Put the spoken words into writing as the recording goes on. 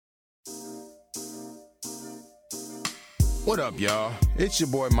What up, y'all? It's your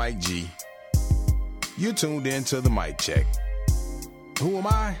boy Mike G. You're tuned in to the Mic Check. Who am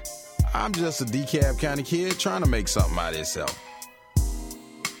I? I'm just a DeKalb County kid trying to make something out of himself.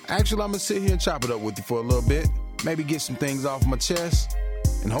 Actually, I'm going to sit here and chop it up with you for a little bit, maybe get some things off my chest,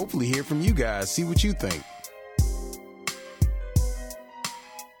 and hopefully hear from you guys, see what you think.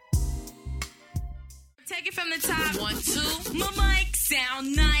 Take it from the top. 1, 2. My mic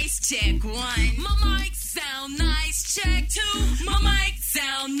sound nice. Check 1. My mic sound nice. Check 2. My mic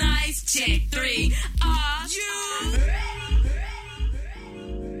sound nice. Check 3. Are you ready?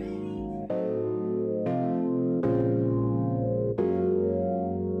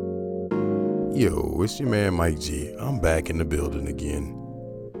 Yo, it's your man Mike G. I'm back in the building again.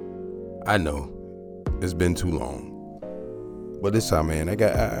 I know, it's been too long. But this time, man, I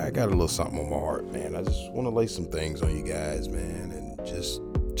got a little something on my heart, man. I just want to lay some things on you guys, man, and just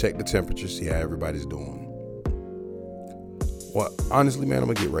check the temperature, see how everybody's doing. Well, honestly, man, I'm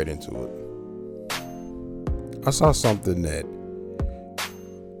going to get right into it. I saw something that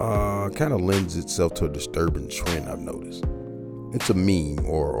kind of lends itself to a disturbing trend I've noticed. It's a meme,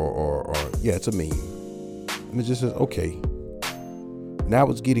 or it's a meme. And it just says, okay, now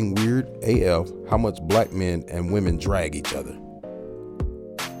it's getting weird AF how much black men and women drag each other.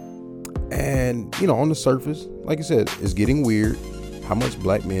 And, you know, on the surface, like I said, it's getting weird how much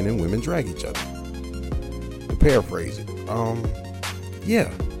black men and women drag each other. To paraphrase it, yeah,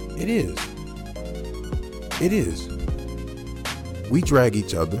 it is. It is. We drag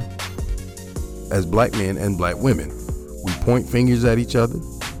each other as black men and black women. We point fingers at each other.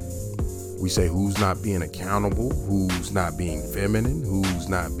 We say who's not being accountable, who's not being feminine, who's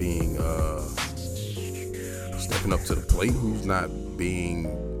not being stepping up to the plate, who's not being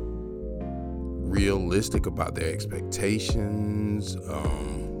realistic about their expectations,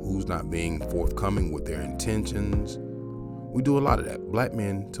 who's not being forthcoming with their intentions. We do a lot of that. Black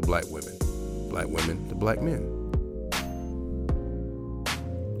men to black women to black men.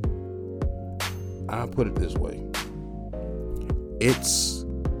 I put it this way. It's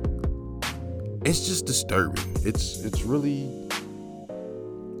just disturbing. It's really,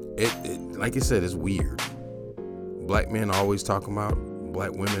 like I said, it's weird. Black men always talking about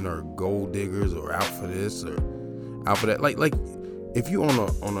black women are gold diggers or out for this or out for that. Like if you on a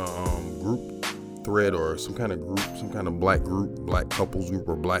group thread or some kind of group, some kind of black group, black couples group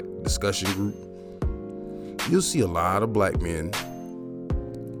or black discussion group, you'll see a lot of black men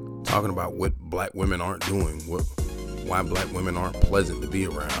talking about what black women aren't doing, why black women aren't pleasant to be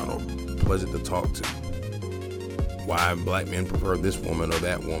around or pleasant to talk to, why black men prefer this woman or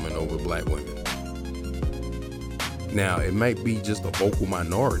that woman over black women. Now, it might be just a vocal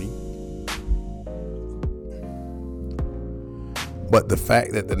minority, but the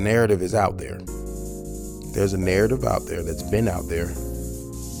fact that the narrative is out there, there's a narrative out there that's been out there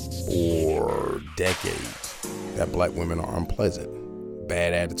for decades that black women are unpleasant,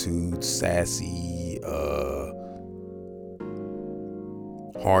 bad attitude, sassy,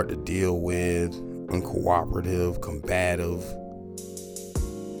 hard to deal with, uncooperative, combative.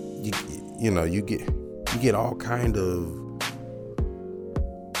 You get all kind of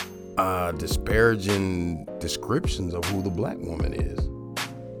disparaging descriptions of who the black woman is.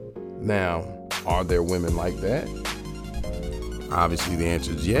 Now, are there women like that? Obviously, the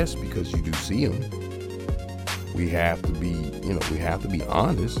answer is yes, because you do see them. We have to be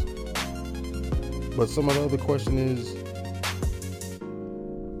honest. But some of the other question is,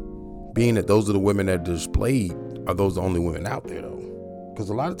 being that those are the women that are displayed, are those the only women out there though? Because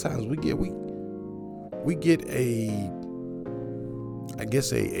a lot of times we get a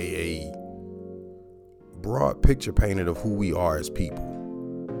broad picture painted of who we are as people.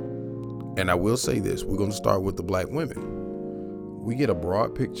 And I will say this, we're going to start with the black women. We get a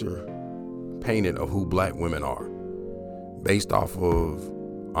broad picture painted of who black women are based off of,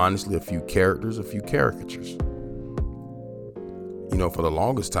 honestly, a few characters, a few caricatures. You know, for the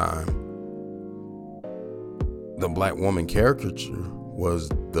longest time, the black woman caricature was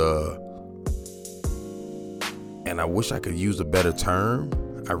and I wish I could use a better term.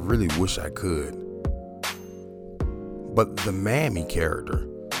 I really wish I could. But the mammy character,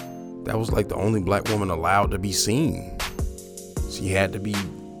 that was like the only black woman allowed to be seen. She had to be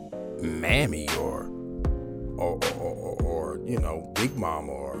mammy or you know, big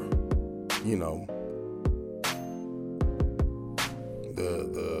mama, or you know,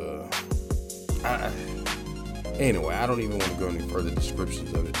 anyway, I don't even want to go any further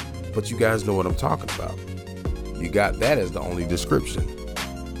descriptions of it, but you guys know what I'm talking about. You got that as the only description,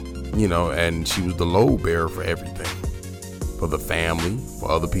 you know, and she was the load bearer for everything, for the family, for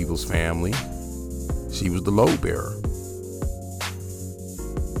other people's family. She was the load bearer.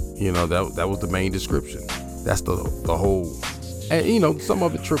 You know, that was the main description. That's the whole, and you know, some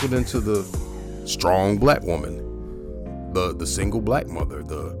of it trickled into the strong black woman, the single black mother,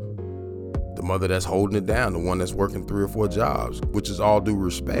 the mother that's holding it down, the one that's working 3 or 4 jobs, which is all due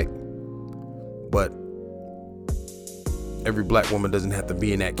respect. But every black woman doesn't have to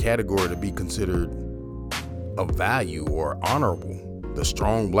be in that category to be considered of value or honorable. The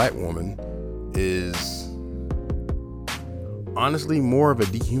strong black woman is honestly more of a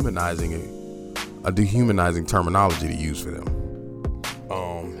dehumanizing terminology to use for them.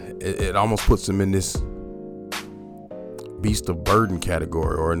 It almost puts them in this beast of burden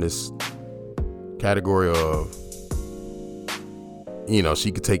category, or in this category of, you know,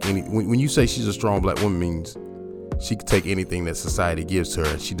 she could take any, when you say she's a strong black woman, means she could take anything that society gives to her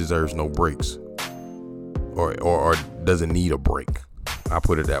and she deserves no breaks, or doesn't need a break. I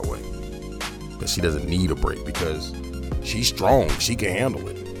put it that way, that she doesn't need a break because she's strong. She can handle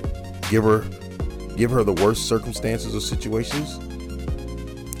it. Give her the worst circumstances or situations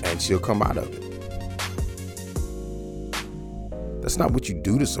and she'll come out of it. That's not what you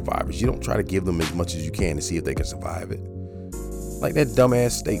do to survivors. You don't try to give them as much as you can to see if they can survive it. Like that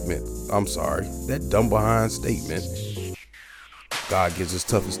dumbass statement. I'm sorry. That dumb behind statement. God gives his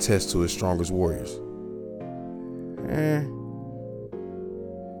toughest tests to his strongest warriors.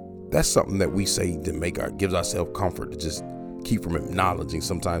 That's something that we say to gives ourselves comfort, to just keep from acknowledging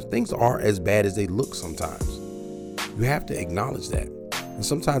sometimes things are as bad as they look sometimes. You have to acknowledge that. And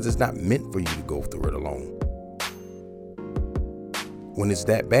sometimes it's not meant for you to go through it alone. When it's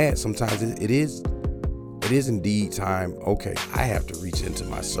that bad, sometimes it is indeed time. Okay, I have to reach into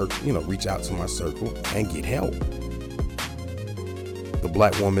my circle, reach out to my circle and get help. The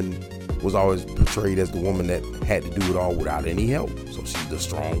black woman was always portrayed as the woman that had to do it all without any help. So she's the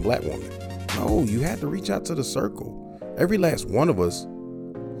strong black woman. No, you had to reach out to the circle. Every last one of us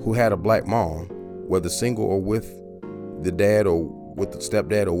who had a black mom, whether single or with the dad or with the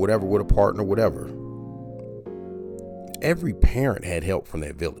stepdad or whatever, with a partner, whatever. Every parent had help from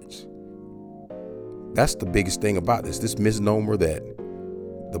that village. That's the biggest thing about this misnomer that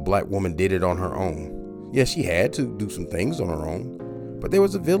the black woman did it on her own. Yeah, she had to do some things on her own, but there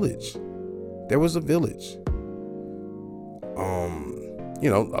was a village.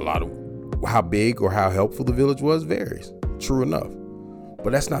 A lot of how big or how helpful the village was varies. True enough.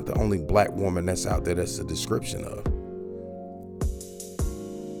 But that's not the only black woman that's out there that's a description of.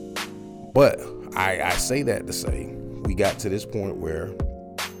 But I say that to say we got to this point where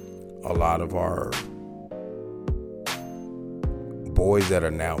a lot of our boys that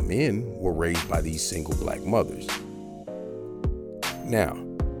are now men were raised by these single black mothers. Now,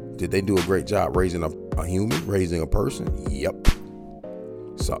 did they do a great job raising a human, raising a person? Yep.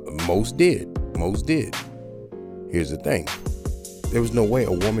 So most did. Here's the thing. There was no way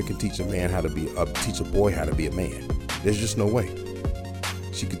a woman can teach a boy how to be a man. There's just no way.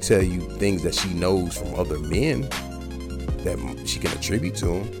 She could tell you things that she knows from other men that she can attribute to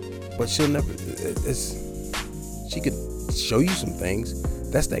him, but she'll never. She could show you some things.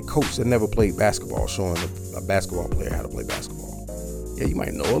 That's that coach that never played basketball showing a basketball player how to play basketball. Yeah, you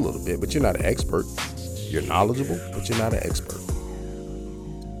might know a little bit, but you're not an expert. You're knowledgeable, but you're not an expert.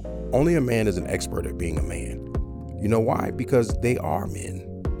 Only a man is an expert at being a man. You know why? Because they are men.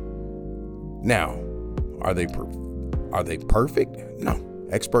 Now, are they perfect? No.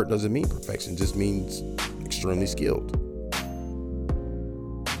 Expert doesn't mean perfection, just means extremely skilled.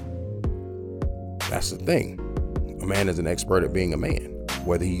 That's the thing. A man is an expert at being a man,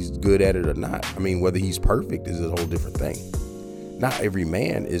 whether he's good at it or not. I mean, whether he's perfect is a whole different thing. Not every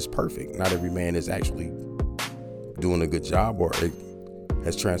man is perfect. Not every man is actually doing a good job or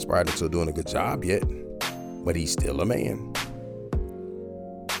has transpired into doing a good job yet, but he's still a man.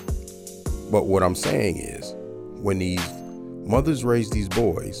 But what I'm saying is, when these mothers raise these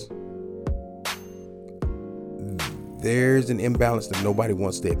boys, there's an imbalance that nobody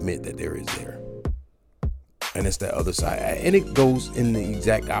wants to admit that there is there. And it's that other side. And it goes in the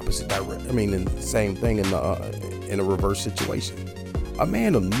exact opposite direction. I mean, in the same thing in a reverse situation. A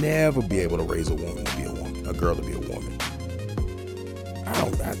man will never be able to raise a woman to be a woman, a girl to be a woman.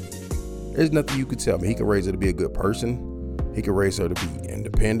 There's nothing you could tell me. He could raise her to be a good person. He could raise her to be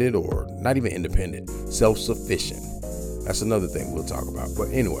independent, or not even independent, self-sufficient. That's another thing we'll talk about. But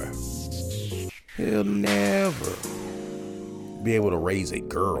anyway, he'll never be able to raise a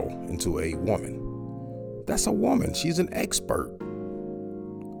girl into a woman. That's a woman. She's an expert.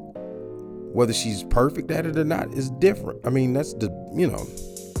 Whether she's perfect at it or not is different. I mean, that's a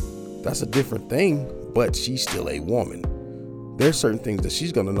different thing, but she's still a woman. There's certain things that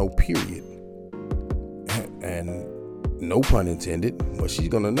she's going to know, period. And no pun intended, but she's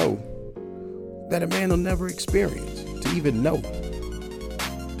going to know that a man will never experience, to even know.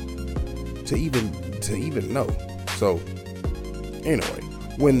 To even know. So, anyway,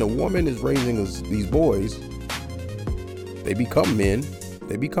 when the woman is raising these boys, they become men,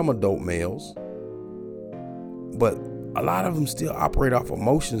 they become adult males, but a lot of them still operate off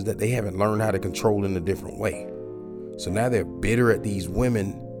emotions that they haven't learned how to control in a different way. So now they're bitter at these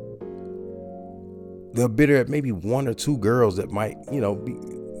women. They're bitter at maybe one or two girls that might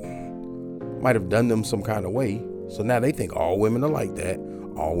have done them some kind of way. So now they think all women are like that.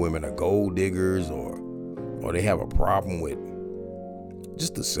 All women are gold diggers, or they have a problem with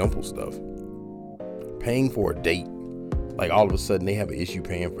just the simple stuff. Paying for a date. Like all of a sudden they have an issue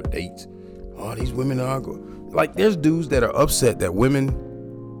paying for dates. Oh, these women are like, there's dudes that are upset that women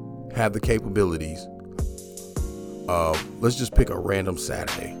have the capabilities of, let's just pick a random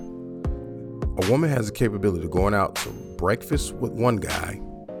Saturday. A woman has the capability of going out to breakfast with one guy,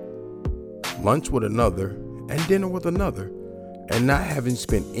 lunch with another, and dinner with another, and not having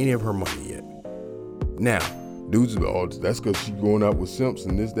spent any of her money yet. Now, dudes are, oh, that's because she's going out with simps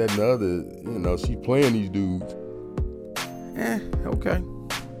and this, that, and the other. She's playing these dudes. Okay.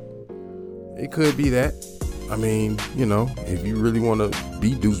 It could be that. I mean, if you really want to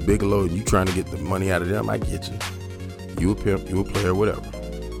be Deuce Bigalow and you trying to get the money out of them, I get you. You a pimp, you a player, whatever.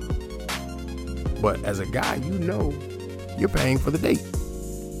 But as a guy, you're paying for the date.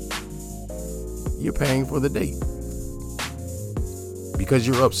 You're paying for the date. Because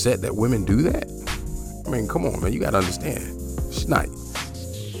you're upset that women do that? I mean, come on, man. You got to understand. She's not,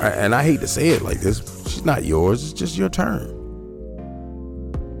 and I hate to say it like this, she's not yours. It's just your turn.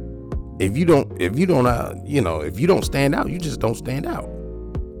 If you don't stand out, you just don't stand out.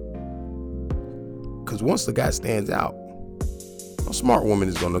 Because once the guy stands out, a smart woman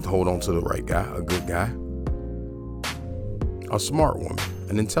is going to hold on to the right guy, a good guy. A smart woman,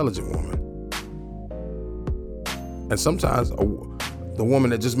 an intelligent woman. And sometimes the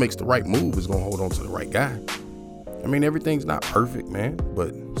woman that just makes the right move is going to hold on to the right guy. I mean, everything's not perfect, man,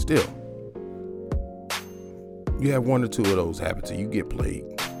 but still. You have one or two of those happen to you, get played.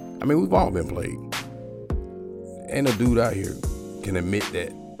 I mean, we've all been played. Ain't a dude out here can admit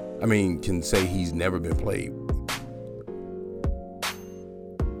that, can say he's never been played.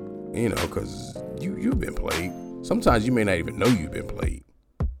 Because you've been played. Sometimes you may not even know you've been played.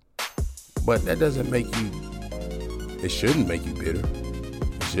 But that doesn't make you, it shouldn't make you bitter.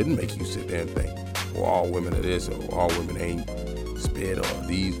 It shouldn't make you sit there and think, well, all women are this, or all women ain't spit, or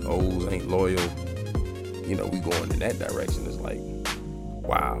these hoes ain't loyal. We going in that direction. It's like,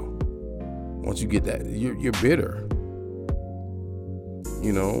 wow. Once you get that, you're bitter.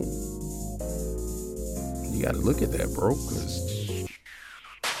 You got to look at that, bro, because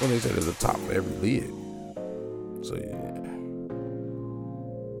they said at the top of every lid. So yeah.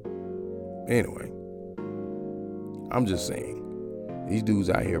 Anyway, I'm just saying, these dudes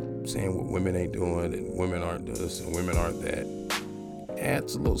out here saying what women ain't doing and women aren't this and women aren't that.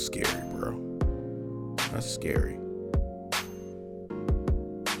 That's a little scary, bro. That's scary.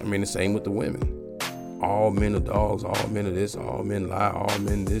 The same with the women. All men are dogs, all men are this, all men lie, all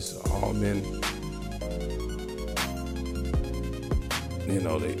men this, all men.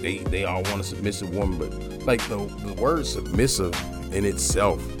 They all want a submissive woman, but like the word submissive in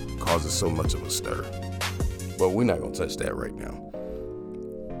itself causes so much of a stir. But we're not gonna touch that right now.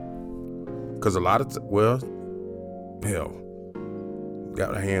 Cause a lot of,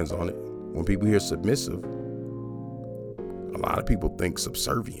 got our hands on it. When people hear submissive, a lot of people think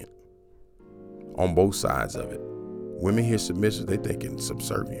subservient on both sides of it. Women hear submissive, they thinking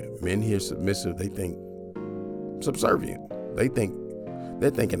subservient. Men hear submissive, they think subservient. They're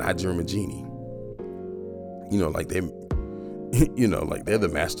thinking I Dream a Genie. Like they, like they're the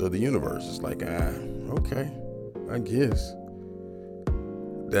master of the universe. It's like, okay, I guess.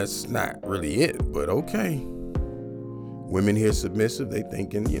 That's not really it, but okay. Women hear submissive, they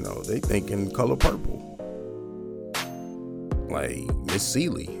thinking Color Purple. Like Miss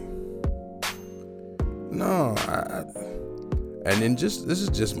Seeley. No, and then this is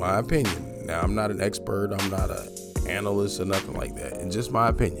just my opinion. Now, I'm not an expert, I'm not an analyst or nothing like that. It's just my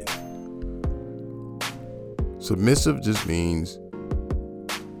opinion. Submissive just means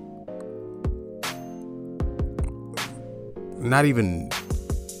not even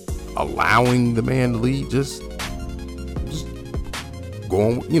allowing the man to lead, just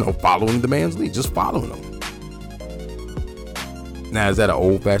going, following the man's lead, just following him. Now, is that an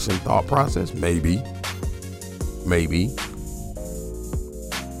old-fashioned thought process? Maybe.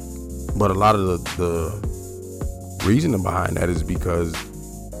 But a lot of the reasoning behind that is because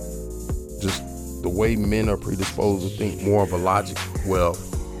just the way men are predisposed to think more of a logic,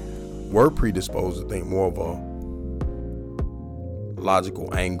 we're predisposed to think more of a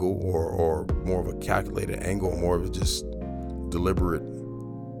logical angle or more of a calculated angle, or more of a just deliberate,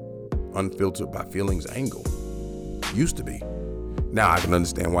 unfiltered by feelings angle. Used to be. Now I can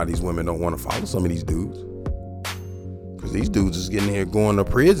understand why these women don't want to follow some of these dudes. Because these dudes is getting here going to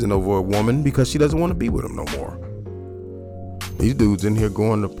prison over a woman because she doesn't want to be with him no more. These dudes in here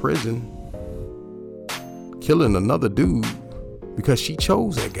going to prison, killing another dude because she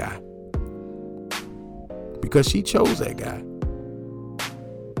chose that guy. Because she chose that guy.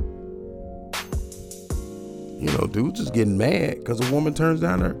 You know, dudes just getting mad because a woman turns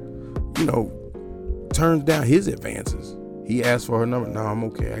down his advances. He asked for her number. No, I'm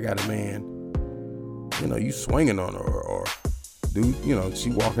okay. I got a man. You know, you swinging on her, or dude, you know,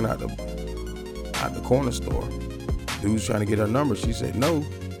 she walking out the corner store. Dude's trying to get her number. She said no.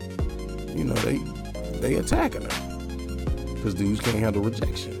 You know, they attacking her because dudes can't handle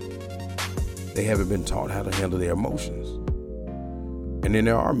rejection. They haven't been taught how to handle their emotions. And then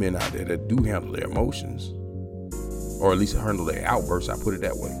there are men out there that do handle their emotions, or at least handle their outbursts. I put it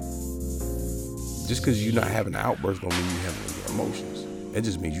that way. Just because you're not having an outburst don't mean you're handling your emotions. It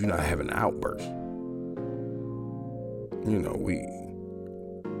just means you're not having an outburst. You know, we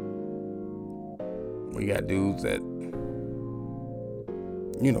got dudes that,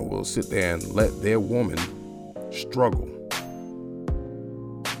 you know, will sit there and let their woman struggle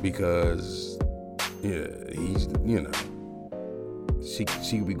because, yeah, he's, you know, she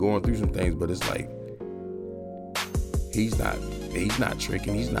could be going through some things, but it's like he's not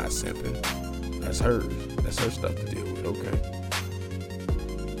tricking, he's not simping. That's hers. That's her stuff to deal with. Okay.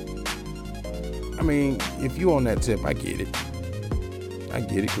 I mean, if you on that tip, I get it.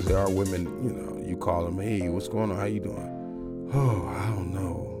 Because there are women, you know, you call them, hey, what's going on? How you doing? Oh, I don't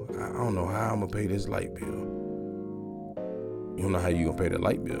know. I don't know how I'm going to pay this light bill. You don't know how you going to pay that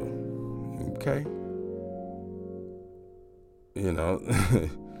light bill. Okay. You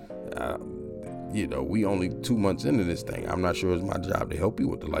know, we only 2 months into this thing. I'm not sure it's my job to help you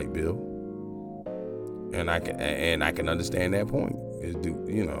with the light bill. And I can understand that point.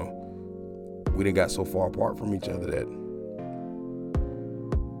 You know, we done got so far apart from each other that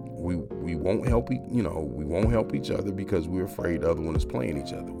we won't help each other because we're afraid the other one is playing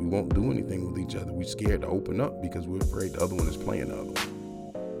each other. We won't do anything with each other. We're scared to open up because we're afraid the other one is playing the other one.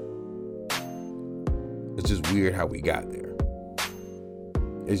 It's just weird how we got there.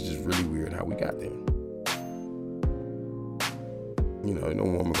 It's just really weird how we got there. You know, no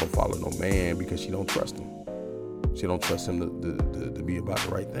woman gonna follow no man because she don't trust him. She don't trust him to be about the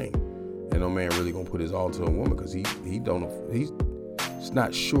right thing. And no man really gonna put his all to a woman because he's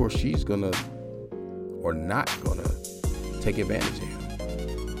not sure she's gonna or not gonna take advantage of him.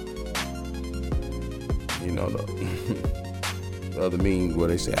 You know, the other meme where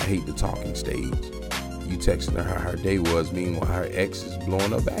they say, I hate the talking stage. You texting her how her day was, meanwhile her ex is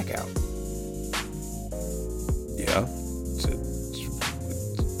blowing her back out. Yeah.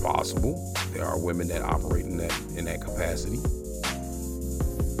 It's possible. There are women that operate in that capacity.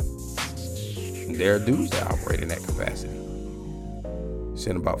 There are dudes that operate in that capacity.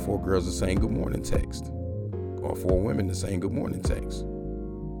 Send about 4 girls the same good morning text, or 4 women the same good morning text.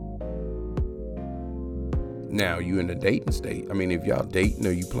 Now you in the dating state. I mean, if y'all dating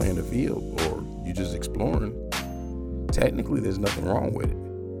or you playing the field or you just exploring, technically there's nothing wrong with it.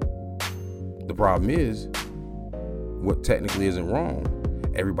 The problem is, what technically isn't wrong,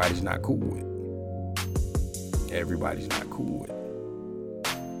 everybody's not cool with. Everybody's not cool with.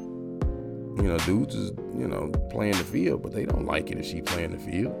 You know, dudes is, you know, playing the field, but they don't like it if she playing the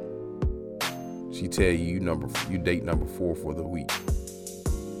field. She tell you date number 4 for the week.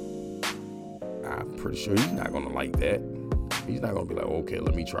 I'm pretty sure he's not gonna like that. He's not gonna be like, okay,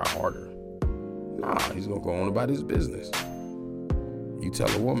 let me try harder. Nah, he's gonna go on about his business. You tell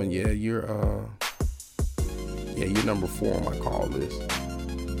a woman, you're number 4 on my call list.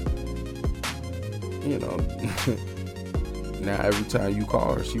 You know, now every time you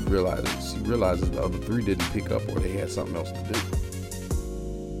call her, she realizes the other 3 didn't pick up or they had something else to do.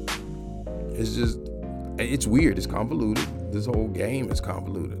 It's weird. It's convoluted. This whole game is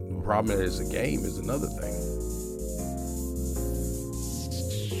convoluted. The problem is a game is another thing.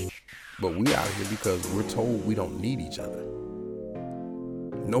 But we out here because we're told we don't need each other.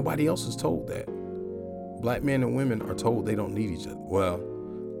 Nobody else is told that. Black men and women are told they don't need each other. Well,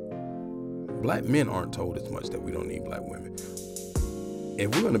 black men aren't told as much that we don't need black women.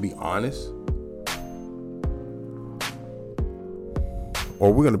 If we're going to be honest,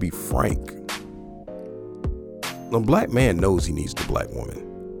 or we're going to be frank, the black man knows he needs the black woman.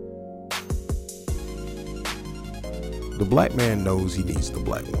 The black man knows he needs the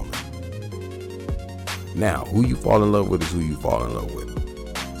black woman. Now, who you fall in love with is who you fall in love with.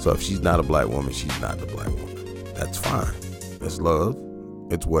 So if she's not a black woman, she's not the black woman. That's fine. That's love.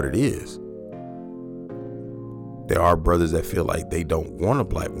 It's what it is. There are brothers that feel like they don't want a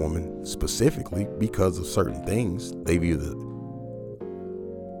black woman specifically because of certain things. They've either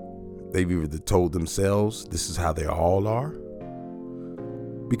told themselves this is how they all are.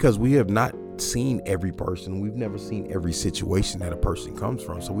 Because we have not seen every person. We've never seen every situation that a person comes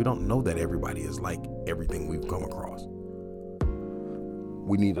from. So we don't know that everybody is like everything we've come across.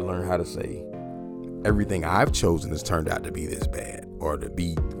 We need to learn how to say everything I've chosen has turned out to be this bad, or to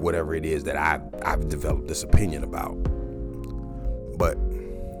be whatever it is that I've developed this opinion about. But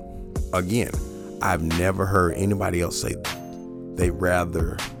again, I've never heard anybody else say they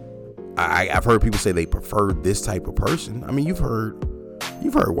rather. I've heard people say they prefer this type of person. I mean, you've heard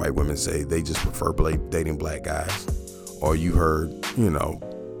white women say they just prefer dating black guys, or you heard,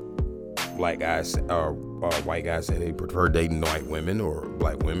 black guys or white guys say they prefer dating white women or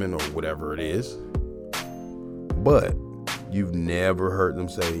black women or whatever it is. But you've never heard them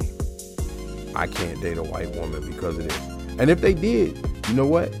say, I can't date a white woman because of this. And if they did, you know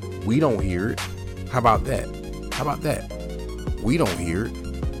what? We don't hear it. How about that? We don't hear it.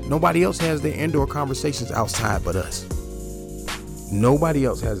 Nobody else has their indoor conversations outside but us. Nobody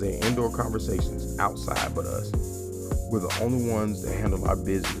else has their indoor conversations outside but us. We're the only ones that handle our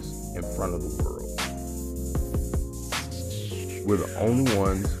business in front of the world. We're the only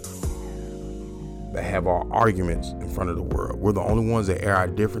ones that have our arguments in front of the world. We're the only ones that air our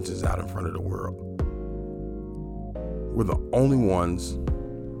differences out in front of the world. We're the only ones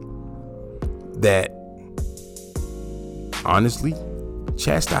that honestly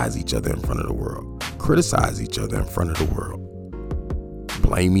chastise each other in front of the world, criticize each other in front of the world,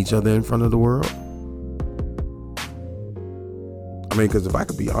 blame each other in front of the world. I mean, because if I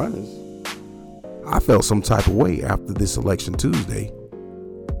could be honest, I felt some type of way after this election Tuesday,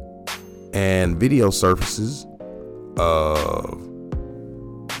 and video surfaces of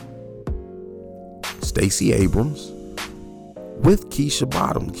Stacey Abrams with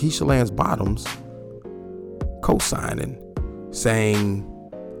Keisha Lance Bottoms co-signing, saying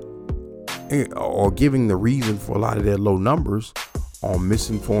or giving the reason for a lot of their low numbers on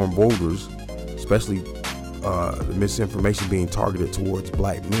misinformed voters, especially the misinformation being targeted towards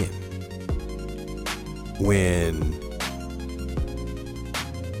black men. When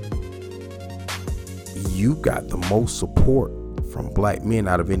you got the most support from black men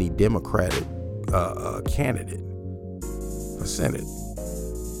out of any Democratic candidate for Senate.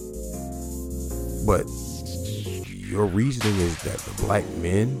 But your reasoning is that the black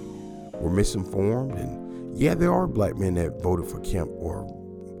men were misinformed, and yeah, there are black men that voted for Kemp or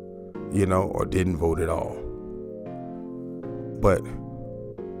didn't vote at all. But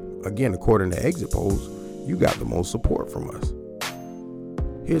again, according to exit polls, you got the most support from us.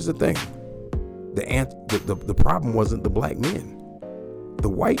 Here's the thing. The problem wasn't the black men. The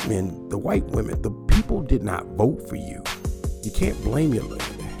white men, the white women, the people did not vote for you. You can't blame your land.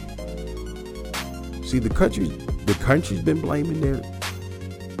 See, the country's been blaming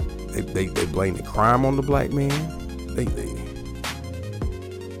they blame the crime on the black man.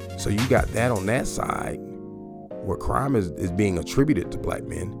 So you got that on that side, where crime is being attributed to black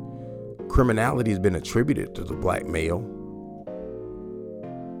men. Criminality has been attributed to the black male.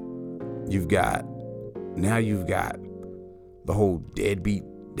 You've got the whole deadbeat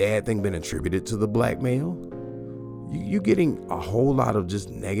dad thing been attributed to the black male. You're getting a whole lot of just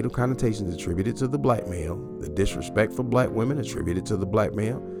negative connotations attributed to the black male. The disrespect for black women attributed to the black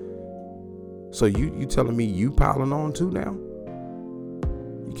male. So you telling me you piling on too now?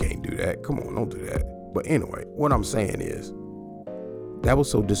 You can't do that. Come on, don't do that. But anyway, what I'm saying is, that was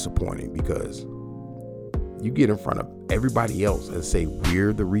so disappointing, because you get in front of everybody else and say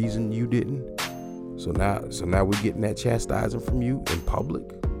we're the reason you didn't. So now we're getting that chastising from you in public.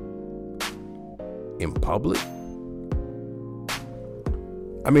 In public?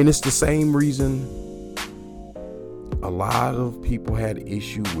 I mean, it's the same reason a lot of people had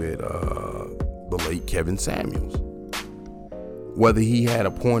issue with the late Kevin Samuels. Whether he had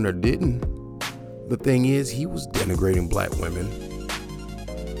a point or didn't, the thing is, he was denigrating black women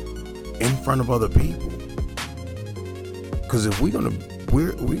in front of other people. Because if we're gonna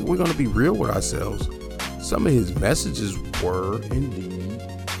be real with ourselves, some of his messages were indeed,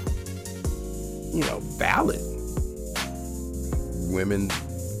 valid. Women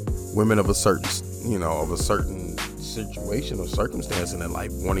of a certain situation or circumstance in their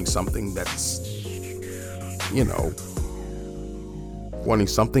life wanting something that's, wanting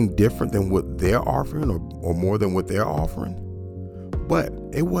something different than what they're offering or more than what they're offering. But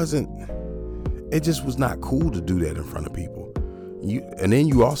it just was not cool to do that in front of people. And then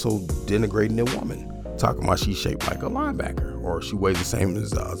you also denigrating a woman, talking about she's shaped like a linebacker or she weighs the same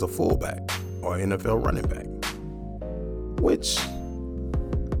as a fullback or NFL running back. Which,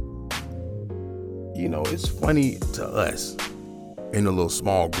 it's funny to us in a little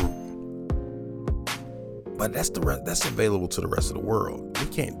small group. But that's available to the rest of the world. We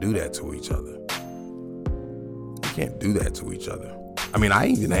can't do that to each other. I mean,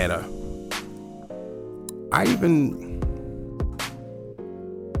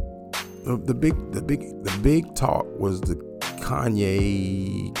 the big talk was the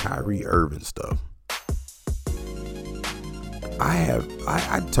Kanye, Kyrie Irving stuff. I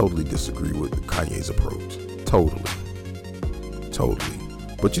totally disagree with Kanye's approach. Totally.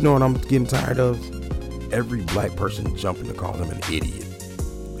 But you know what I'm getting tired of? Every black person jumping to call him an idiot.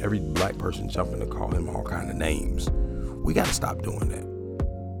 Every black person jumping to call him all kind of names. We got to stop doing that.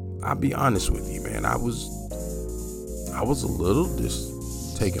 I'll be honest with you, man. I was a little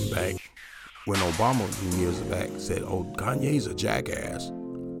just taken back when Obama years back said, "Oh, Kanye's a jackass."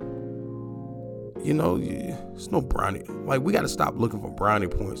 It's no brownie. Like, we got to stop looking for brownie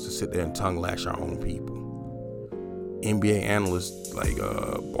points to sit there and tongue lash our own people. NBA analysts like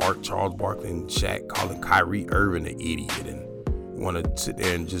Charles Barkley and Shaq calling Kyrie Irving an idiot and want to sit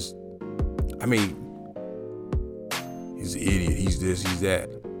there and just, he's an idiot, he's this, he's that.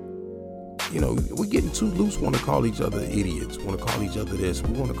 We're getting too loose, want to call each other idiots, want to call each other this,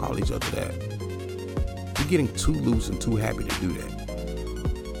 we want to call each other that. We're getting too loose and too happy to do that.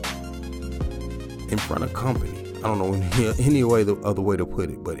 In front of company. I don't know any other way to put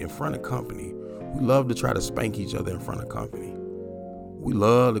it, but in front of company. We love to try to spank each other in front of company. We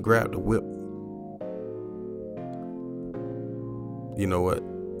love to grab the whip. You know what?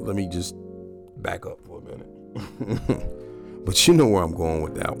 Let me just back up for a minute. But you know where I'm going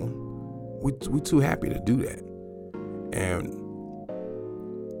with that one. We too happy to do that. And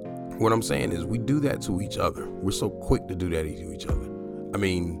what I'm saying is we do that to each other. We're so quick to do that to each other. I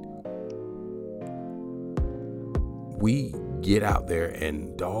mean, we get out there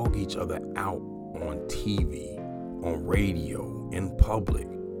and dog each other out on TV, on radio, in public.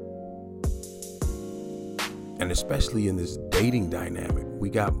 And especially in this dating dynamic, we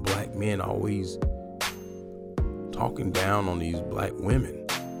got black men always talking down on these black women.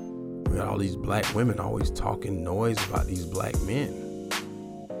 We got all these black women always talking noise about these black men.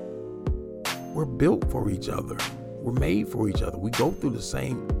 We're built for each other. We're made for each other. We go through the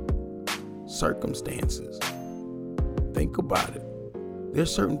same circumstances. Think about it.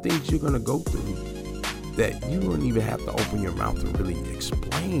 There's certain things you're going to go through that you don't even have to open your mouth to really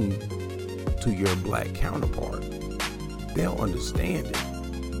explain to your black counterpart. They'll understand it.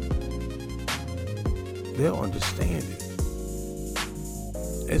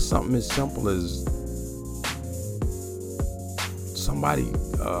 It's something as simple as somebody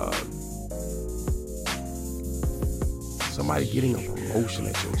getting a promotion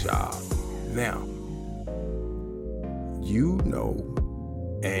at your job. Now,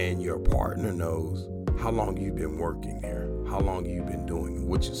 and your partner knows how long you've been working there, how long you've been doing it,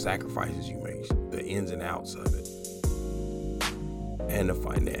 what sacrifices you made, the ins and outs of it. And to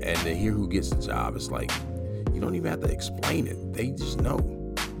find that, and to hear who gets the job, it's like, you don't even have to explain it. They just know.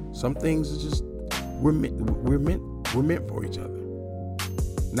 Some things are just, we're meant for each other.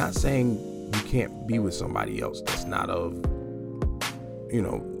 Not saying you can't be with somebody else that's not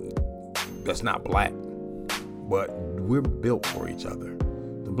that's not black. But we're built for each other.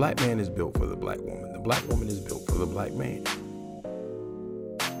 The black man is built for the black woman. The black woman is built for the black man.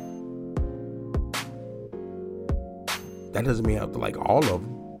 That doesn't mean I have to like all of them.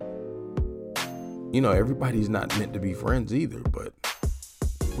 Everybody's not meant to be friends either, but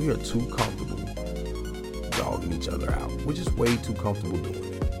we are too comfortable dogging each other out. We're just way too comfortable doing it.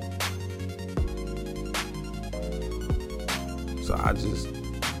 So that's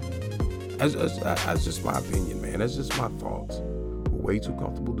just my opinion, man. That's just my thoughts. We're way too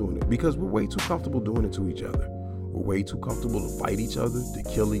comfortable doing it because we're way too comfortable doing it to each other. We're way too comfortable to fight each other, to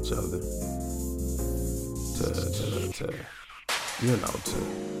kill each other, to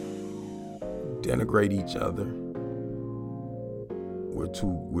denigrate each other.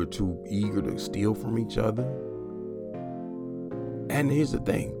 We're too eager to steal from each other. And here's the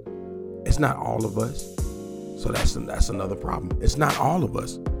thing. It's not all of us. So that's another problem. It's not all of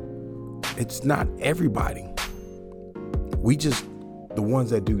us. It's not everybody. We just, the ones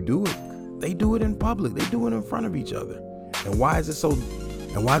that do it, they do it in public. They do it in front of each other. And why is it such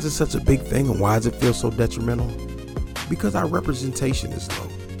a big thing? And why does it feel so detrimental? Because our representation is low.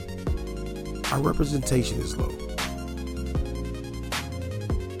 Our representation is low.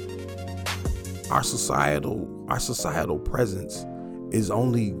 Our societal presence is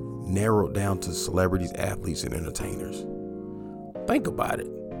only narrowed down to celebrities, athletes, and entertainers. Think about it.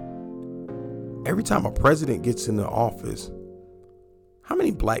 Every time a president gets in the office, how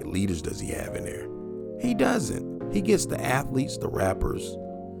many black leaders does he have in there? He doesn't. He gets the athletes, the rappers,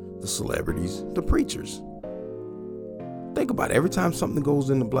 the celebrities, the preachers. Think about it. Every time something goes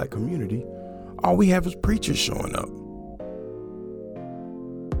in the black community, all we have is preachers showing up.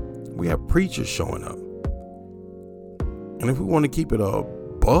 We have preachers showing up. And if we want to keep it a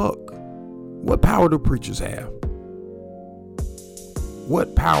buck, what power do preachers have?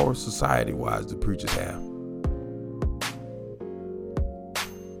 What power society-wise do preachers have?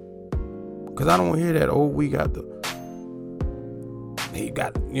 Because I don't want to hear that,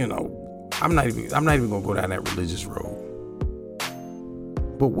 I'm not even going to go down that religious road.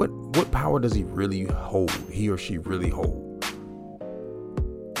 But what power does he really hold, he or she really hold,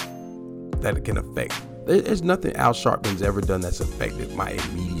 that it can affect? There's nothing Al Sharpton's ever done that's affected my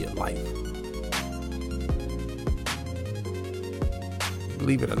immediate life.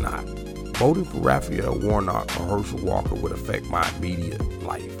 Believe it or not, voting for Raphael Warnock or Herschel Walker would affect my immediate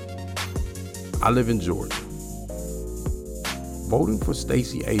life. I live in Georgia. Voting for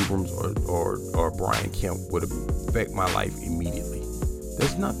Stacey Abrams or Brian Kemp would affect my life immediately.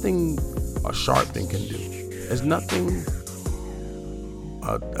 There's nothing a Sharpton can do. There's nothing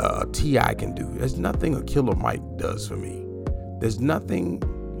a T.I. can do. There's nothing a Killer Mike does for me. There's nothing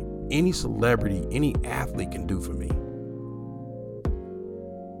any celebrity, any athlete can do for me.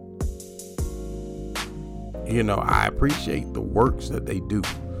 I appreciate the works that they do.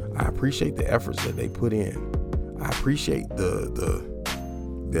 I appreciate the efforts that they put in. I appreciate the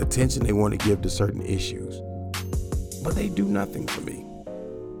attention they want to give to certain issues. But they do nothing for me.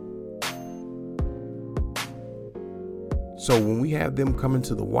 So when we have them coming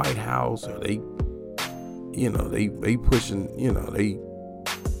to the White House, or they pushing,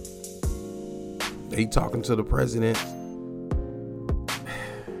 they talking to the president.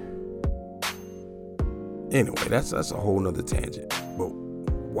 Anyway, that's a whole nother tangent. But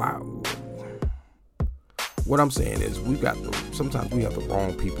wow. What I'm saying is sometimes we have the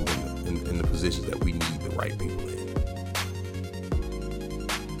wrong people in the positions that we need the right people in.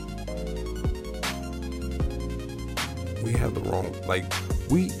 We have the wrong,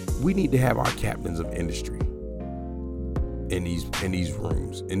 we need to have our captains of industry in these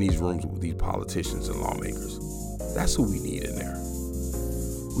rooms with these politicians and lawmakers. That's who we need in there.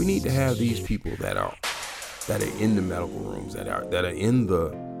 We need to have these people that are in the medical rooms, that are in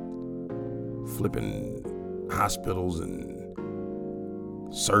the flipping hospitals and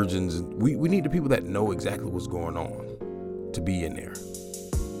surgeons. And we need the people that know exactly what's going on to be in there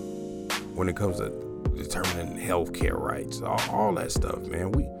when it comes to determining healthcare rights, all that stuff,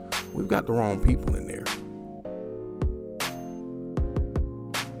 man. We've got the wrong people in there.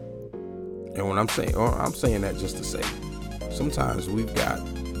 And when I'm saying that just to say, sometimes we've got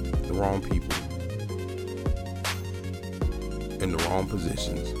the wrong people in the wrong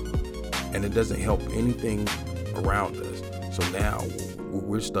positions, and it doesn't help anything around us. So now what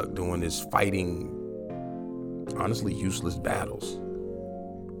we're stuck doing is fighting, honestly, useless battles,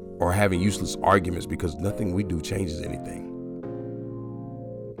 or having useless arguments, because nothing we do changes anything.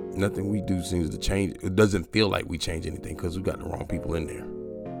 Nothing we do seems to change. It doesn't feel like we change anything because we've got the wrong people in there.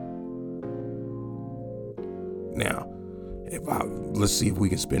 Now, let's see if we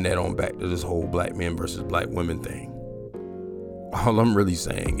can spin that on back to this whole black men versus black women thing. All I'm really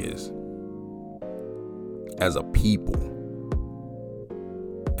saying is, as a people,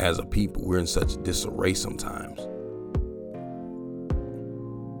 we're in such disarray sometimes.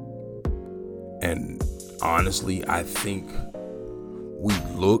 And honestly, I think we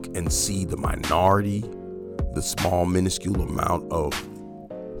look and see the minority, the small, minuscule amount of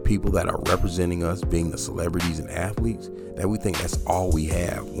people that are representing us being the celebrities and athletes, that we think that's all we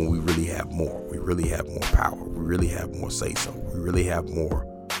have, when we really have more. We really have more power. We really have more say-so. We really have more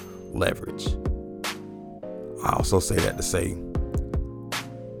leverage. I also say that to say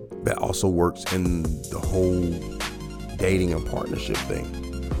that also works in the whole dating and partnership thing.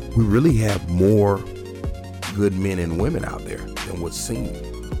 We really have more good men and women out there than what's seen.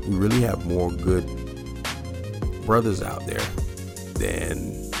 We really have more good brothers out there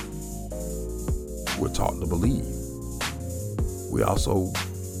than we're taught to believe. We also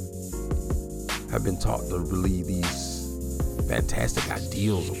have been taught to believe these fantastic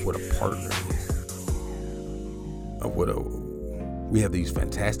ideals of what a partner is. We have these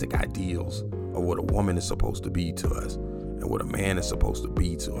fantastic ideals of what a woman is supposed to be to us and what a man is supposed to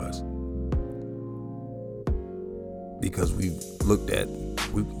be to us. Because we've looked at,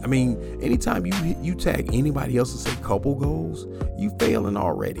 anytime you tag anybody else and say couple goals, you failing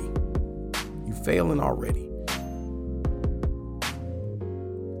already.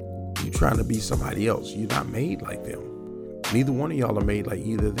 You trying to be somebody else. You're not made like them. Neither one of y'all are made like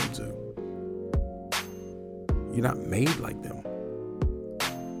either of them two. You're not made like them.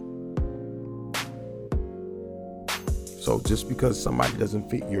 So just because somebody doesn't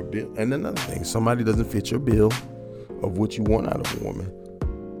fit your bill, and another thing, somebody doesn't fit your bill of what you want out of a woman.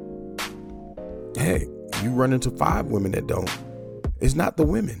 Hey, you run into 5 women that don't. It's not the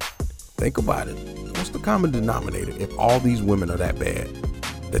women. Think about it. What's the common denominator if all these women are that bad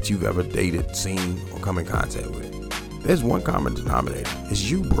that you've ever dated, seen, or come in contact with? There's one common denominator.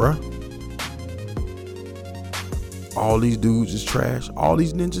 It's you, bruh. All these dudes is trash. All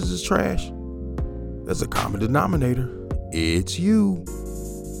these ninjas is trash. There's a common denominator. It's you.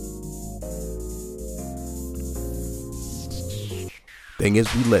 Thing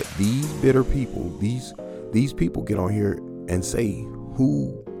is, we let these bitter people, these people get on here and say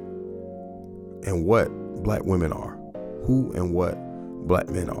who and what black women are, who and what black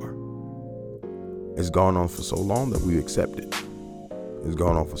men are. It's gone on for so long that we accept it. It's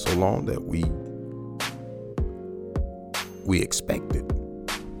gone on for so long that we expect it.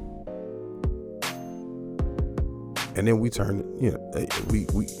 And then we turn, we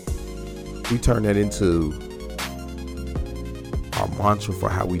turn that into our mantra for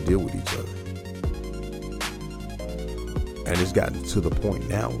how we deal with each other. And it's gotten to the point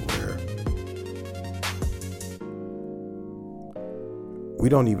now where we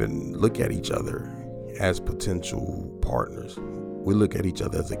don't even look at each other as potential partners. We look at each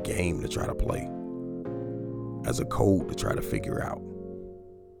other as a game to try to play, as a code to try to figure out.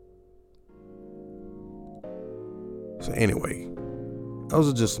 So anyway, those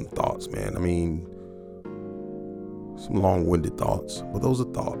are just some thoughts, man. Some long-winded thoughts, but those are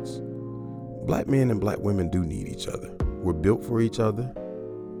thoughts. Black men and black women do need each other. We're built for each other.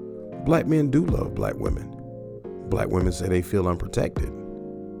 Black men do love black women. Black women say they feel unprotected.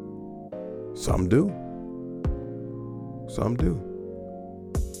 Some do. Some do.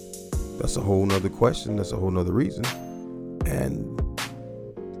 That's a whole nother question. That's a whole nother reason. And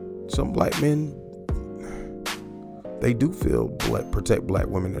some black men, they do feel protect black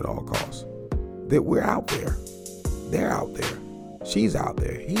women at all costs. That we're out there. They're out there. She's out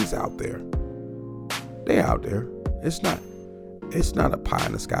there. He's out there. They're out there. It's not a pie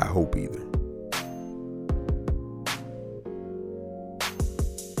in the sky hope either.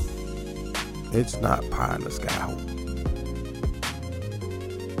 It's not pie in the sky hope.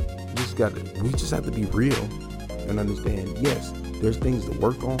 We just have to be real and understand, yes, there's things to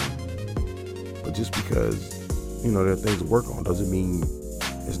work on, but just because, there are things to work on doesn't mean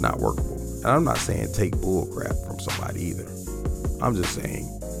it's not workable. And I'm not saying take bull crap from somebody either. I'm just saying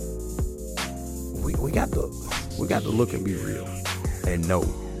we got to look and be real and know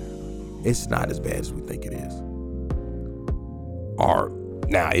it's not as bad as we think it is.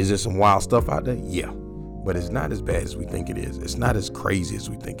 Now, is there some wild stuff out there? Yeah. But it's not as bad as we think it is. It's not as crazy as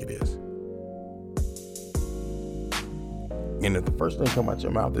we think it is. And if the first thing come out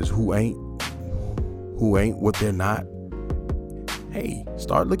your mouth is who ain't what they're not, hey,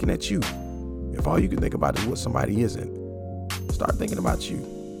 start looking at you. If all you can think about is what somebody isn't, start thinking about you.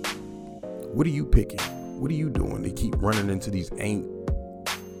 What are you picking? What are you doing to keep running into these ain't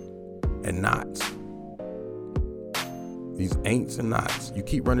and nots? These ain'ts and nots. You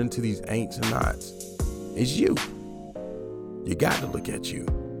keep running into these ain'ts and nots. It's you. You got to look at you.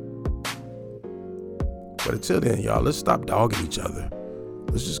 But until then, y'all, let's stop dogging each other.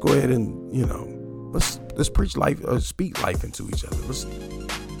 Let's just go ahead and, let's preach life, speak life into each other.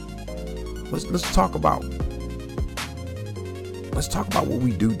 Let's talk about what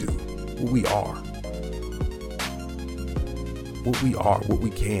we do, what we are, what we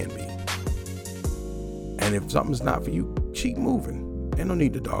can be. And if something's not for you, keep moving. Ain't no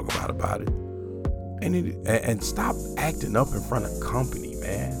need to dog about it. And stop acting up in front of company,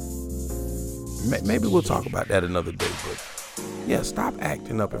 man. Maybe we'll talk about that another day, but yeah, stop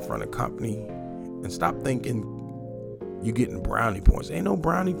acting up in front of company and stop thinking you getting brownie points. Ain't no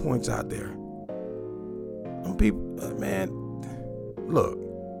brownie points out there. Some people, man, look,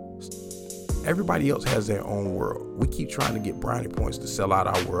 everybody else has their own world. We keep trying to get brownie points to sell out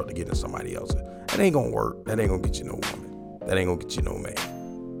our world to get into somebody else's. That ain't gonna work. That ain't gonna get you no woman. That ain't gonna get you no man.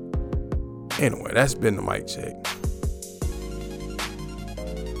 Anyway, that's been the mic check.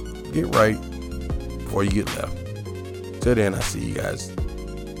 Get right before you get left. Till then, I see you guys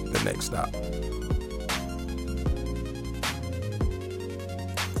the next stop.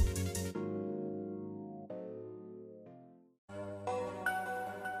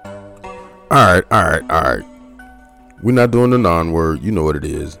 All right. We're not doing the non-word. You know what it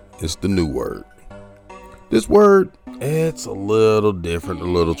is. It's the new word. This word, it's a little different, a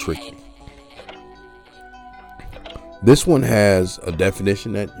little tricky. This one has a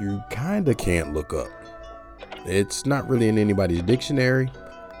definition that you kind of can't look up. It's not really in anybody's dictionary,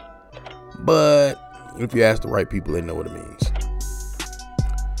 but if you ask the right people, they know what it means.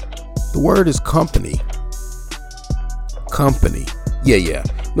 The word is company. Company. Yeah.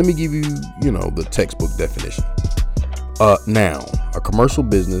 Let me give you, the textbook definition. Noun, a commercial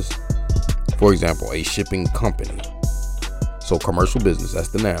business, for example, a shipping company. So commercial business, that's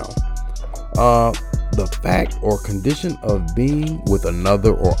the noun. The fact or condition of being with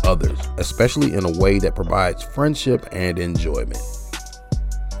another or others, especially in a way that provides friendship and enjoyment.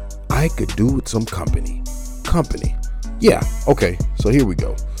 I could do with some company. Company. Yeah, okay, so here we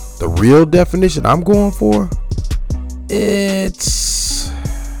go. The real definition I'm going for, it's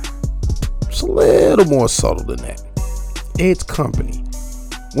a little more subtle than that. It's company.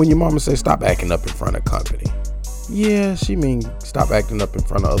 When your mama says stop acting up in front of company, yeah, she means stop acting up in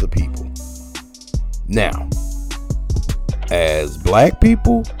front of other people. Now, as black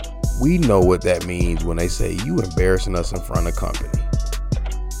people, we know what that means when they say you embarrassing us in front of company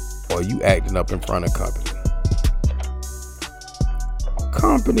or you acting up in front of company.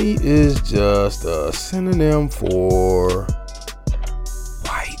 Company is just a synonym for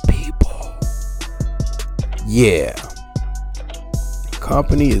white people. Yeah.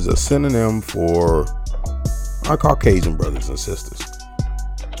 Company is a synonym for our Caucasian brothers and sisters.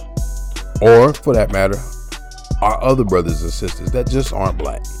 Or, for that matter, our other brothers and sisters that just aren't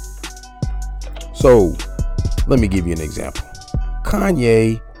black. So, let me give you an example.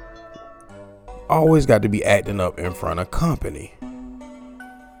 Kanye always got to be acting up in front of company.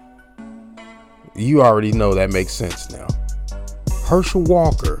 You already know that makes sense now. Herschel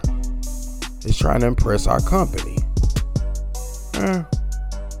Walker is trying to impress our company. I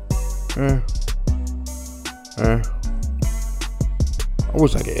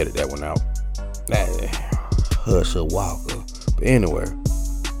wish I could edit that one out. Herschel Walker. But anyway,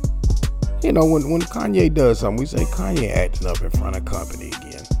 when Kanye does something, we say Kanye acting up in front of company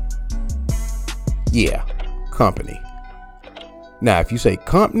again. Yeah, company. Now, if you say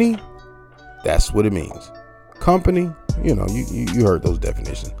company, that's what it means. Company, you heard those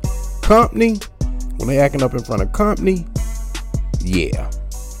definitions. Company, when they acting up in front of company, yeah.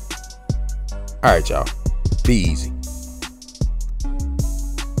 All right, y'all. Be easy.